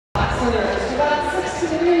boxers, about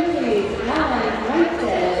 63, please. Fuentes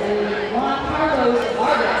and Juan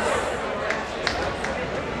Vargas.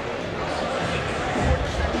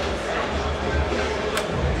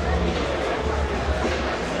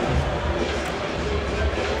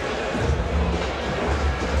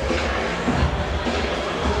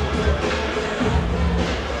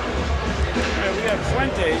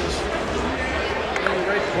 Fuentes in the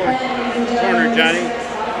right corner, Johnny,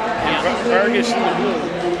 and Vargas in the blue.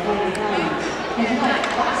 And tonight,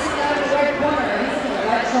 boxing out of the right corner, he's in the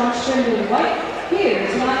right strong shirt in white. Here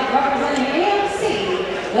tonight, representing AMC,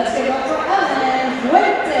 let's give up for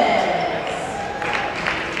Fuentes.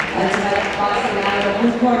 And tonight, boxing out of the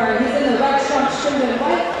blue corner, he's in the right strong shirt in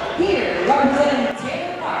white. Here, representing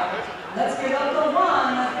Taylor Park, let's give up for Juan.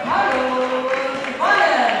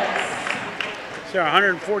 So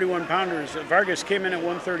 141 pounders. Vargas came in at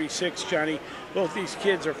 136, Johnny. Both these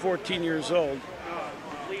kids are 14 years old.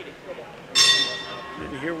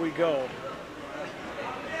 And here we go.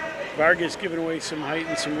 Vargas giving away some height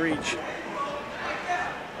and some reach.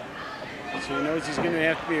 So he knows he's going to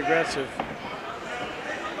have to be aggressive.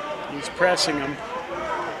 He's pressing him.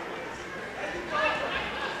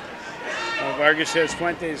 Vargas has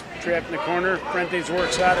Fuentes trapped in the corner. Fuentes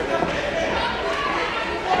works out of it.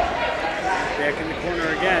 Back in the corner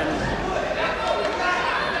again.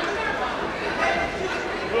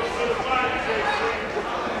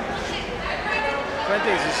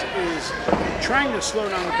 Fuentes is trying to slow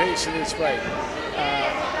down the pace of this fight.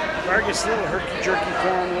 Vargas, a little herky-jerky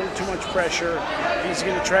form, a little too much pressure. He's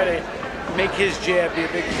going to try to make his jab be a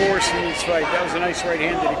big force in this fight. That was a nice right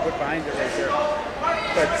hand that he put behind it right there.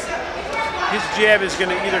 But his jab is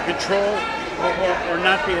going to either control or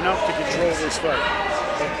not be enough to control this fight.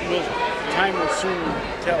 But time will soon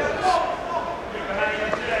tell us.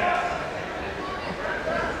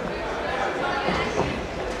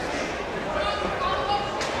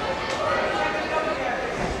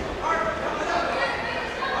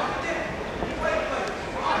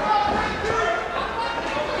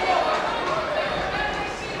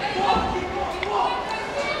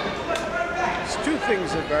 There's two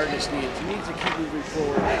things that Vargas needs. He needs to keep moving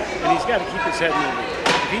forward, and he's got to keep his head moving.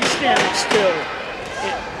 If he's standing still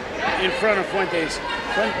in front of Fuentes,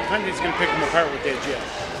 Fuentes is going to pick him apart with that jab.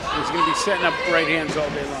 He's going to be setting up right hands all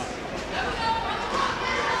day long.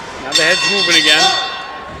 Now the head's moving again.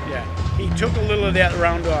 Yeah, he took a little of that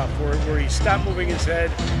round off where he stopped moving his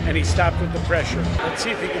head and he stopped with the pressure. Let's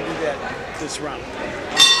see if he can do that this round.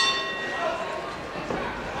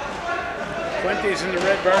 Fuentes in the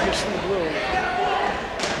red, Vargas in the blue.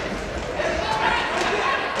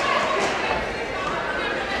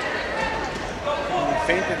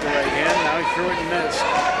 Feinted the right hand, now he threw it and missed.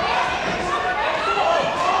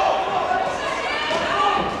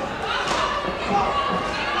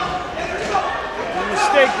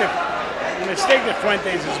 The mistake that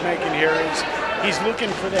Fuentes is making here is he's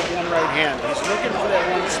looking for that one right hand. He's looking for that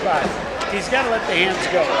one spot. He's got to let the hands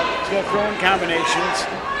go. He's got to throw in combinations.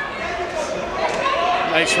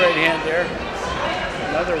 Nice right hand there.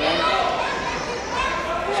 Another one.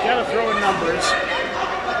 He's got to throw in numbers.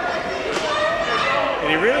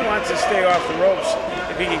 And he really wants to stay off the ropes.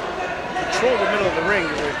 If he can control the middle of the ring,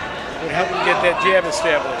 it would help him get that jab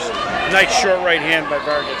established. Nice short right hand by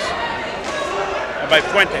Vargas. By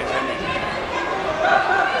Fuentes, I mean.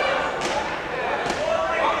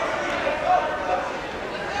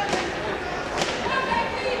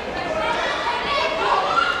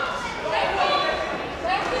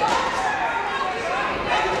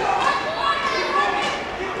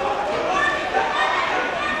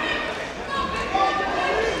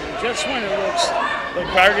 Just when it looks like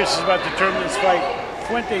Vargas is about to turn this fight,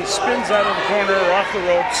 Fuentes spins out of the corner or off the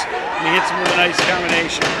ropes and he hits him with a nice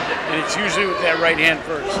combination. And it's usually with that right hand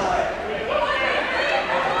first.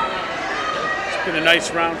 It's been a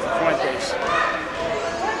nice round for Fuentes.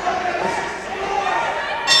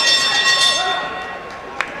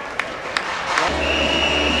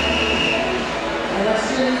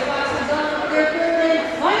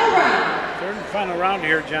 Third and final round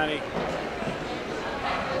here, Johnny.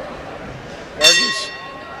 Vargas,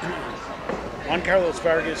 Juan Carlos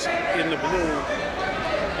Vargas in the blue,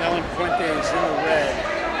 Alan Fuentes in the red.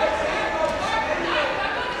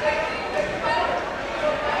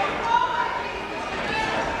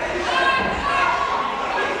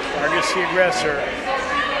 Vargas the aggressor.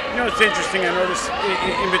 You know, it's interesting, I noticed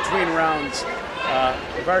in between rounds,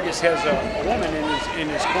 Vargas has a woman in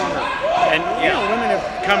his corner. And, you know, women have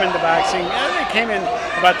come into boxing. They came in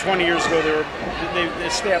about 20 years ago. They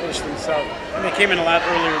established themselves. And they came in a lot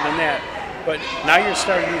earlier than that. But now you're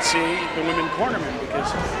starting to see the women cornermen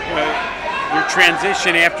because, you know, your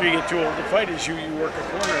transition after you get too old to fight is you work a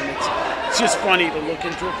corner, and it's just funny to look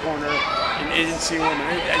into a corner and see a woman.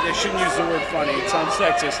 I shouldn't use the word funny; it sounds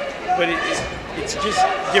sexist, but it's just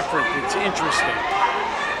different. It's interesting.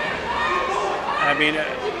 I mean,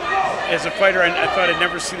 as a fighter, I thought I'd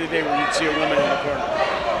never see the day where you'd see a woman in a corner.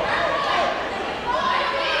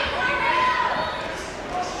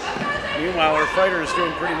 Meanwhile, our fighter is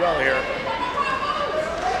doing pretty well here.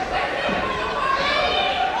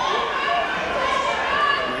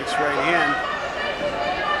 Nice right hand.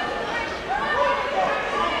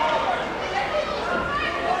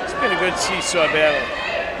 It's been a good seesaw battle.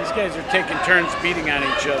 These guys are taking turns beating on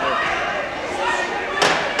each other.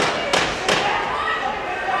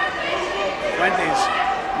 Fuentes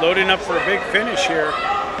loading up for a big finish here.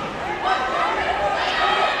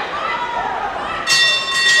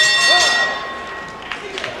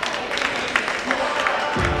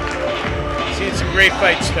 Seen some great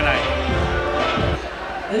fights tonight.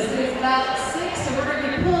 This is about 6, so we're going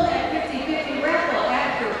to be pulling that 50-50 raffle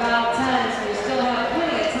after about 10, so we still have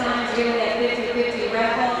plenty of time to get in that 50-50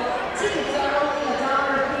 raffle. Tickets are only $1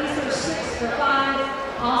 a piece or 6 for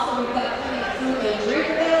 5. Also, we've got plenty of food and drink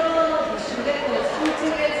available. You should get those food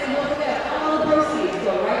tickets, and don't forget all the proceeds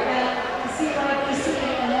go right back to CYPC,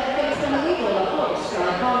 and that makes them legal to host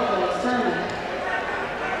our Holocaust tournament.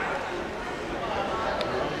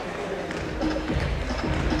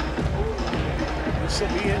 This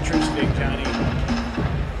will be interesting, Johnny.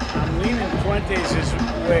 I'm leaning Fuentes'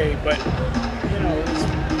 way, but you know,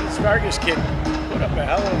 this Vargas kid put up a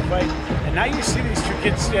hell of a fight, and now you see these two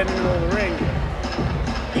kids standing in the middle of the ring.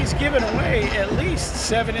 He's given away at least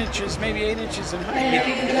 7 inches, maybe 8 inches in height. And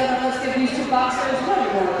ladies and gentlemen, let's give these two boxers one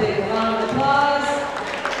more big round of applause.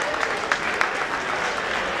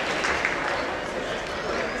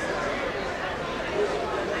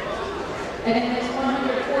 And in this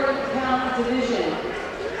 140-pound division,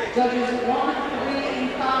 judges 1, 3, and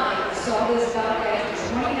 5 saw this bout at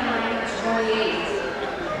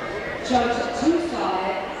 29-28. Judge 2 saw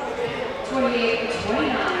it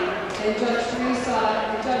 28-29. And Judge 3 saw it,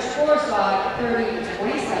 and Judge 4 saw it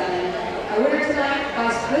 30-27. Our winner tonight by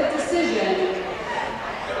split decision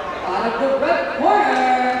out of the red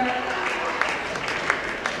corner,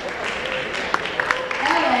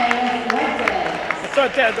 Fuentes. I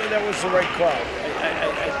thought that was the right call.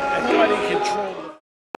 I thought he controlled